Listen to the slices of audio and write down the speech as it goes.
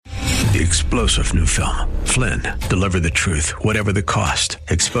the explosive new film, Flynn, Deliver the Truth, Whatever the Cost,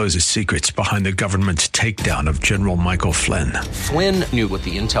 exposes secrets behind the government's takedown of General Michael Flynn. Flynn knew what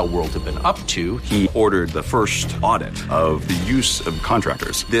the intel world had been up to. He ordered the first audit of the use of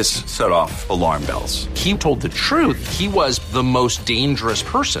contractors. This set off alarm bells. He told the truth. He was the most dangerous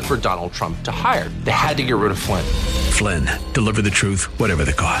person for Donald Trump to hire. They had to get rid of Flynn. Flynn, Deliver the Truth, Whatever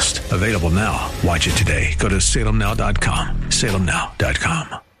the Cost. Available now. Watch it today. Go to salemnow.com.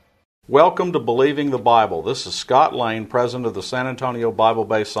 salemnow.com. Welcome to Believing the Bible. This is Scott Lane, president of the San Antonio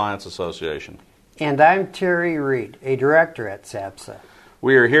Bible-Based Science Association. And I'm Terry Reed, a director at SABSA.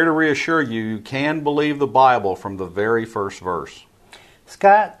 We are here to reassure you you can believe the Bible from the very first verse.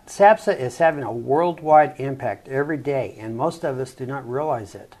 Scott, SABSA is having a worldwide impact every day, and most of us do not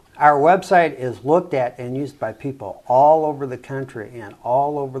realize it. Our website is looked at and used by people all over the country and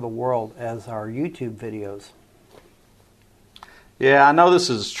all over the world as our YouTube videos. Yeah, I know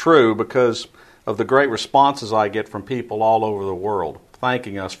this is true because of the great responses I get from people all over the world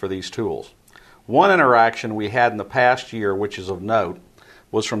thanking us for these tools. One interaction we had in the past year, which is of note,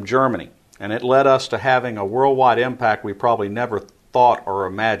 was from Germany, and it led us to having a worldwide impact we probably never thought or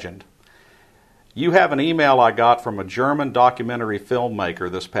imagined. You have an email I got from a German documentary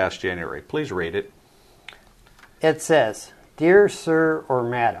filmmaker this past January. Please read it. It says, "Dear Sir or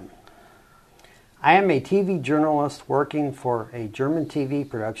Madam, I am a TV journalist working for a German TV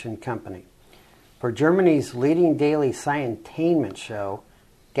production company. For Germany's leading daily scientainment show,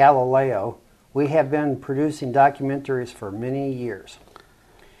 Galileo, we have been producing documentaries for many years.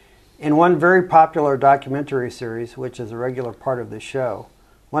 In one very popular documentary series, which is a regular part of the show,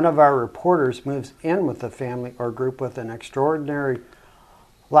 one of our reporters moves in with a family or group with an extraordinary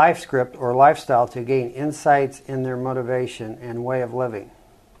life script or lifestyle to gain insights in their motivation and way of living.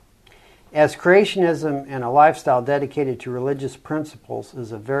 As creationism and a lifestyle dedicated to religious principles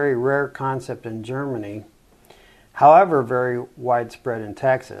is a very rare concept in Germany, however very widespread in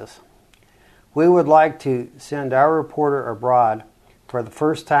Texas, we would like to send our reporter abroad for the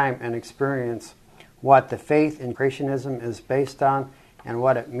first time and experience what the faith in creationism is based on and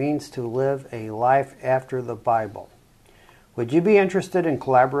what it means to live a life after the Bible. Would you be interested in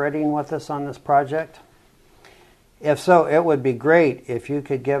collaborating with us on this project? If so, it would be great if you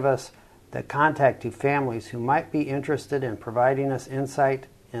could give us the contact to families who might be interested in providing us insight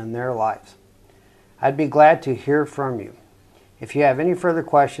in their lives. I'd be glad to hear from you. If you have any further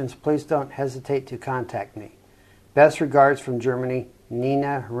questions, please don't hesitate to contact me. Best regards from Germany,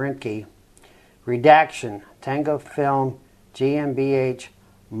 Nina Rinke. Redaction, Tango Film, GmbH,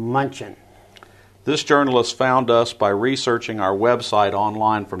 München." This journalist found us by researching our website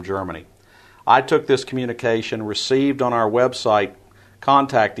online from Germany. I took this communication received on our website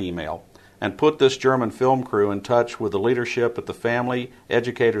contact email and put this German film crew in touch with the leadership at the Family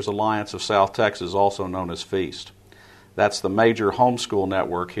Educators Alliance of South Texas, also known as FEAST. That's the major homeschool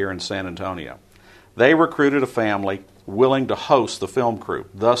network here in San Antonio. They recruited a family willing to host the film crew.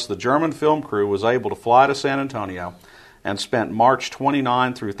 Thus, the German film crew was able to fly to San Antonio and spent March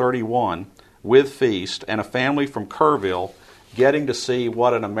 29 through 31 with Feast and a family from Kerrville getting to see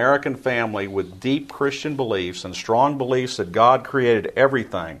what an American family with deep Christian beliefs and strong beliefs that God created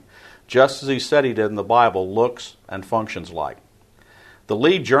everything, just as He said He did in the Bible, looks and functions like. The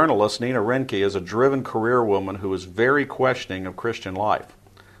lead journalist, Nina Rinke, is a driven career woman who is very questioning of Christian life,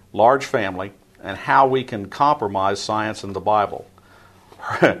 large family, and how we can compromise science and the Bible.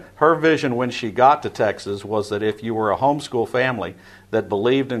 Her vision when she got to Texas was that if you were a homeschool family that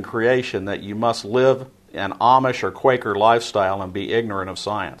believed in creation, that you must live an Amish or Quaker lifestyle and be ignorant of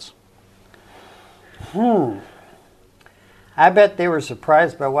science. I bet they were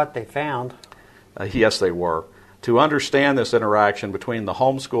surprised by what they found. Yes, they were. To understand this interaction between the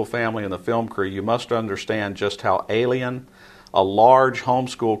homeschool family and the film crew, you must understand just how alien a large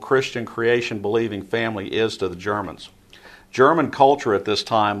homeschool Christian creation-believing family is to the Germans. German culture at this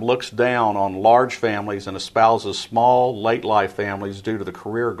time looks down on large families and espouses small, late-life families due to the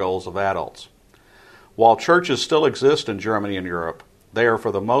career goals of adults. While churches still exist in Germany and Europe, they are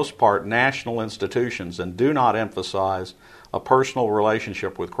for the most part national institutions and do not emphasize a personal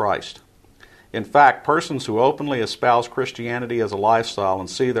relationship with Christ. In fact, persons who openly espouse Christianity as a lifestyle and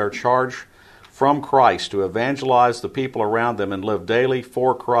see their charge from Christ to evangelize the people around them and live daily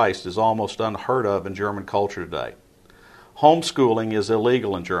for Christ is almost unheard of in German culture today. Homeschooling is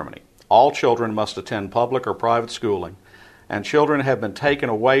illegal in Germany. All children must attend public or private schooling, and children have been taken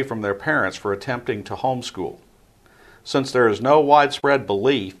away from their parents for attempting to homeschool. Since there is no widespread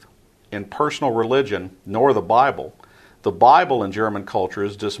belief in personal religion nor the Bible in German culture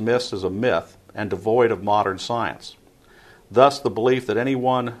is dismissed as a myth and devoid of modern science. thus the belief that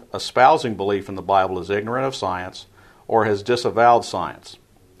anyone espousing belief in the Bible is ignorant of science or has disavowed science.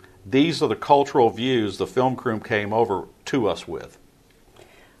 These are the cultural views the film crew came over to us with.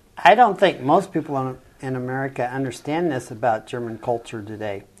 I don't think most people in America understand this about German culture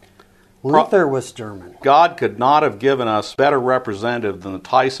today. Luther was German. God could not have given us better representative than the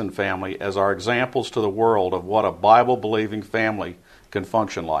Tyson family as our examples to the world of what a Bible-believing family can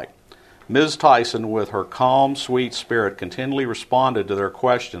function like. Ms. Tyson, with her calm, sweet spirit, continually responded to their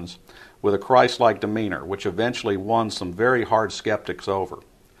questions with a Christ-like demeanor, which eventually won some very hard skeptics over.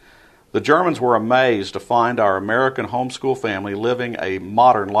 The Germans were amazed to find our American homeschool family living a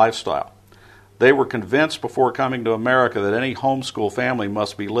modern lifestyle. They were convinced before coming to America that any homeschool family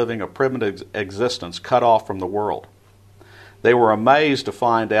must be living a primitive existence cut off from the world. They were amazed to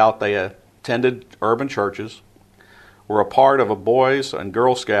find out they attended urban churches, were a part of a Boys and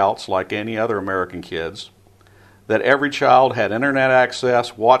Girl Scouts like any other American kids, that every child had internet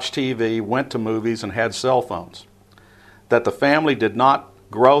access, watched TV, went to movies, and had cell phones, that the family did not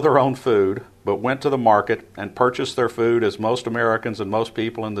grow their own food, but went to the market and purchased their food as most Americans and most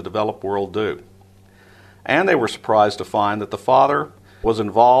people in the developed world do. And they were surprised to find that the father was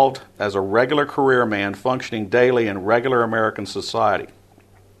involved as a regular career man functioning daily in regular American society.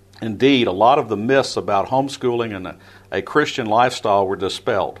 Indeed, a lot of the myths about homeschooling and a Christian lifestyle were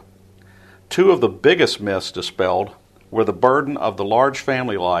dispelled. Two of the biggest myths dispelled were the burden of the large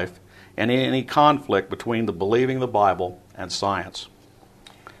family life and any conflict between the believing the Bible and science.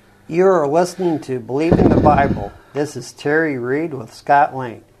 You are listening to Believing the Bible. This is Terry Reed with Scott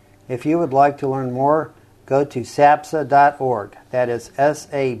Lane. If you would like to learn more, go to sabsa.org. That is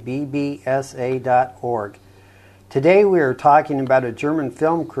sabbsa.org. Today we are talking about a German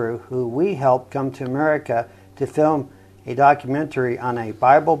film crew who we helped come to America to film a documentary on a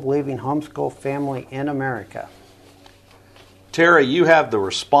Bible-believing homeschool family in America. Terry, you have the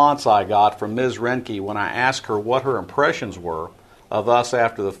response I got from Ms. Renke when I asked her what her impressions were of us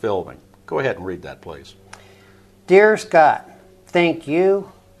after the filming. Go ahead and read that, please. Dear Scott, thank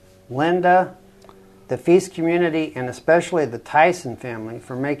you, Linda, the Feast community, and especially the Tyson family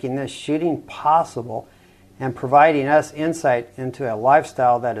for making this shooting possible and providing us insight into a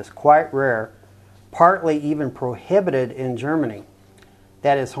lifestyle that is quite rare, partly even prohibited in Germany.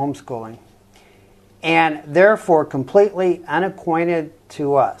 That is homeschooling. And therefore completely unacquainted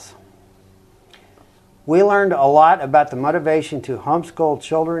to us. We learned a lot about the motivation to homeschool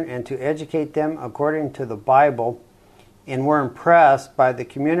children and to educate them according to the Bible, and were impressed by the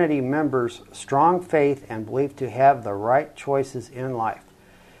community members' strong faith and belief to have the right choices in life.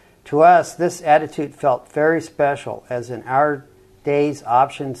 To us, this attitude felt very special, as in our days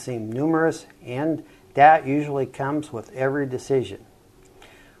options seem numerous, and that usually comes with every decision.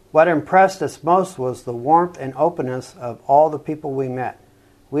 What impressed us most was the warmth and openness of all the people we met.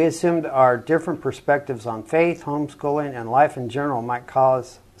 We assumed our different perspectives on faith, homeschooling, and life in general might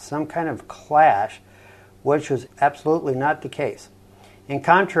cause some kind of clash, which was absolutely not the case. In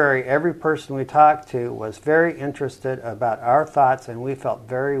contrary, every person we talked to was very interested about our thoughts, and we felt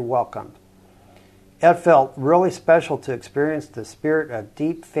very welcomed. It felt really special to experience the spirit of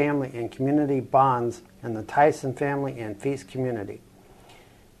deep family and community bonds in the Tyson family and Feast community.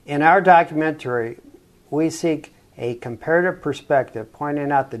 In our documentary, we seek a comparative perspective,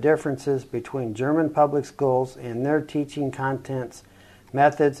 pointing out the differences between German public schools and their teaching contents,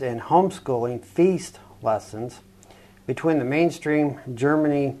 methods, and homeschooling feast lessons, between the mainstream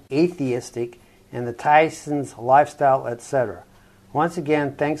Germany atheistic and the Tyson's lifestyle, etc. Once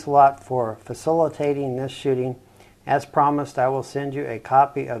again, thanks a lot for facilitating this shooting. As promised, I will send you a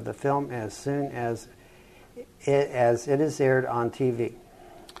copy of the film as soon as it is aired on TV.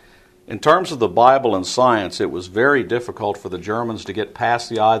 In terms of the Bible and science, it was very difficult for the Germans to get past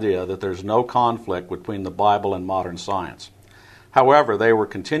the idea that there's no conflict between the Bible and modern science. However, they were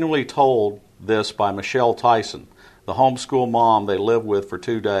continually told this by Michelle Tyson, the homeschool mom they lived with for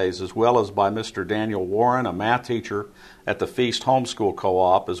 2 days, as well as by Mr. Daniel Warren, a math teacher at the Feast Homeschool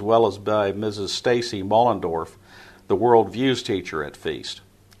Co-op, as well as by Mrs. Stacy Mollendorf, the World Views teacher at Feast.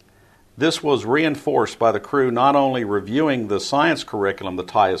 This was reinforced by the crew not only reviewing the science curriculum the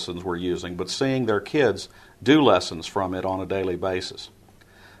Tysons were using, but seeing their kids do lessons from it on a daily basis.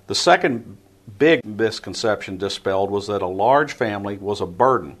 The second big misconception dispelled was that a large family was a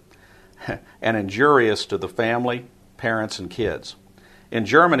burden and injurious to the family, parents, and kids. In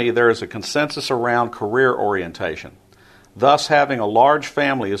Germany, there is a consensus around career orientation. Thus, having a large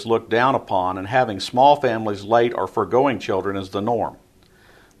family is looked down upon, and having small families late or foregoing children is the norm.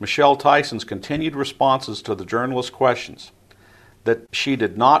 Michelle Tyson's continued responses to the journalist's questions that she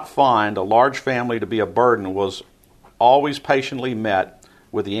did not find a large family to be a burden was always patiently met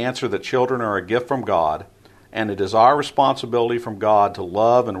with the answer that children are a gift from God, and it is our responsibility from God to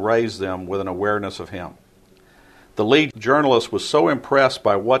love and raise them with an awareness of Him. The lead journalist was so impressed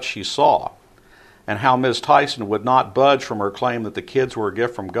by what she saw and how Ms. Tyson would not budge from her claim that the kids were a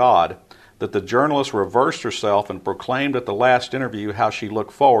gift from God that the journalist reversed herself and proclaimed at the last interview how she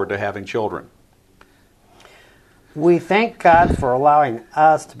looked forward to having children. We thank God for allowing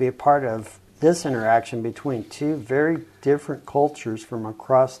us to be a part of this interaction between two very different cultures from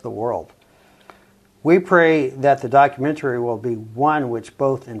across the world. We pray that the documentary will be one which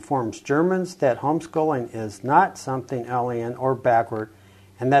both informs Germans that homeschooling is not something alien or backward,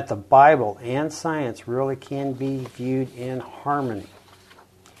 and that the Bible and science really can be viewed in harmony.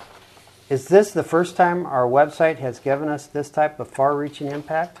 Is this the first time our website has given us this type of far-reaching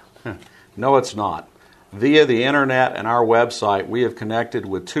impact? No, it's not. Via the internet and our website, we have connected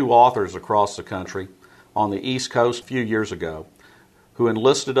with two authors across the country on the East Coast a few years ago who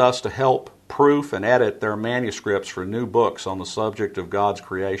enlisted us to help proof and edit their manuscripts for new books on the subject of God's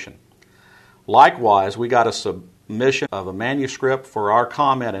creation. Likewise, we got a submission of a manuscript for our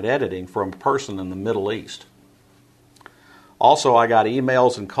comment and editing from a person in the Middle East. Also, I got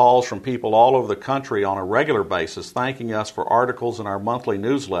emails and calls from people all over the country on a regular basis thanking us for articles in our monthly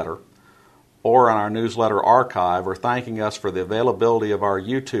newsletter or in our newsletter archive, or thanking us for the availability of our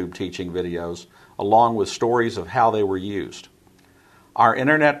YouTube teaching videos, along with stories of how they were used. Our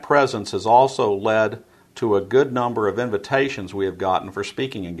internet presence has also led to a good number of invitations we have gotten for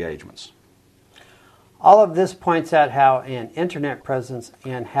speaking engagements. All of this points out how an internet presence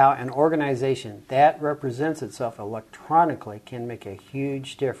and how an organization that represents itself electronically can make a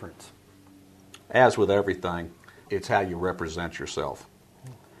huge difference. As with everything, it's how you represent yourself.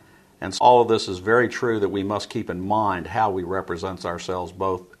 And so all of this is very true that we must keep in mind how we represent ourselves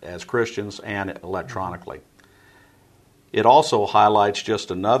both as Christians and electronically. It also highlights just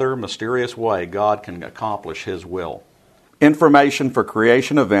another mysterious way God can accomplish His will. Information for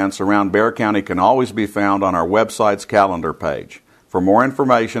creation events around Bexar County can always be found on our website's calendar page. For more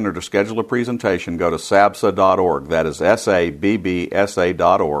information or to schedule a presentation, go to sabsa.org, that is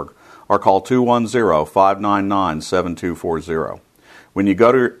sabbsa.org, or call 210-599-7240. When you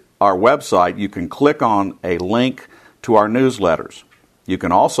go to our website, you can click on a link to our newsletters. You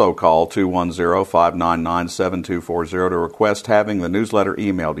can also call 210-599-7240 to request having the newsletter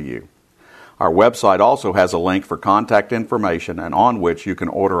emailed to you. Our website also has a link for contact information and on which you can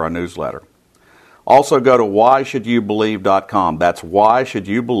order our newsletter. Also go to whyshouldyoubelieve.com. That's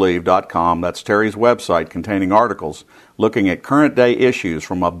whyshouldyoubelieve.com. That's Terry's website containing articles looking at current day issues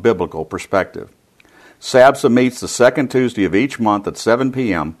from a biblical perspective. SABSA meets the second Tuesday of each month at 7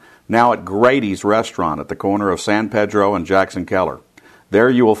 p.m., now at Grady's Restaurant at the corner of San Pedro and Jackson Keller. There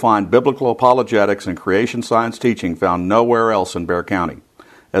you will find biblical apologetics and creation science teaching found nowhere else in Bexar County,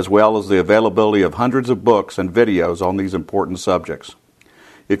 as well as the availability of hundreds of books and videos on these important subjects.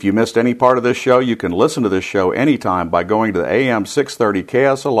 If you missed any part of this show, you can listen to this show anytime by going to the AM 630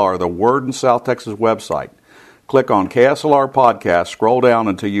 KSLR, the Word in South Texas website. Click on KSLR Podcast, scroll down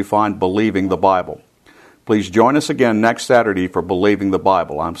until you find Believing the Bible. Please join us again next Saturday for Believing the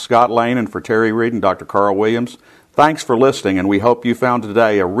Bible. I'm Scott Lane, and for Terry Reed and Dr. Carl Williams, thanks for listening, and we hope you found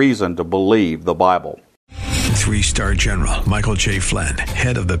today a reason to believe the Bible. 3-star General Michael J. Flynn,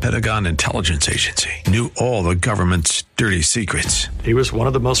 head of the Pentagon Intelligence Agency, knew all the government's dirty secrets. He was one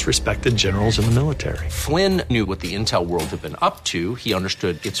of the most respected generals in the military. Flynn knew what the intel world had been up to. He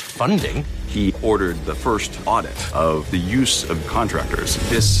understood its funding. He ordered the first audit of the use of contractors.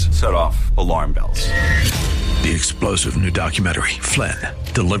 This set off alarm bells. The explosive new documentary, Flynn,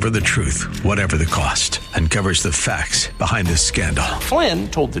 Deliver the Truth, Whatever the Cost, uncovers the facts behind this scandal. Flynn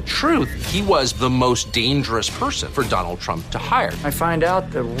told the truth. He was the most dangerous person for Donald Trump to hire. I find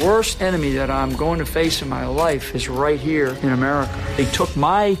out the worst enemy that I'm going to face in my life is right here in America. They took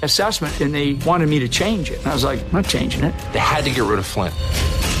my assessment and they wanted me to change it. And I was like, I'm not changing it. They had to get rid of Flynn.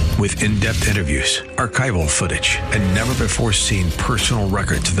 With in-depth interviews, archival footage, and never-before-seen personal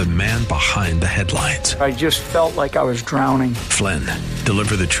records of the man behind the headlines. I just felt like I was drowning. Flynn,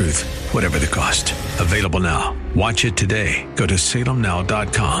 Deliver the Truth, Whatever the Cost. Available now. Watch it today. Go to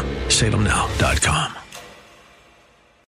salemnow.com. salemnow.com.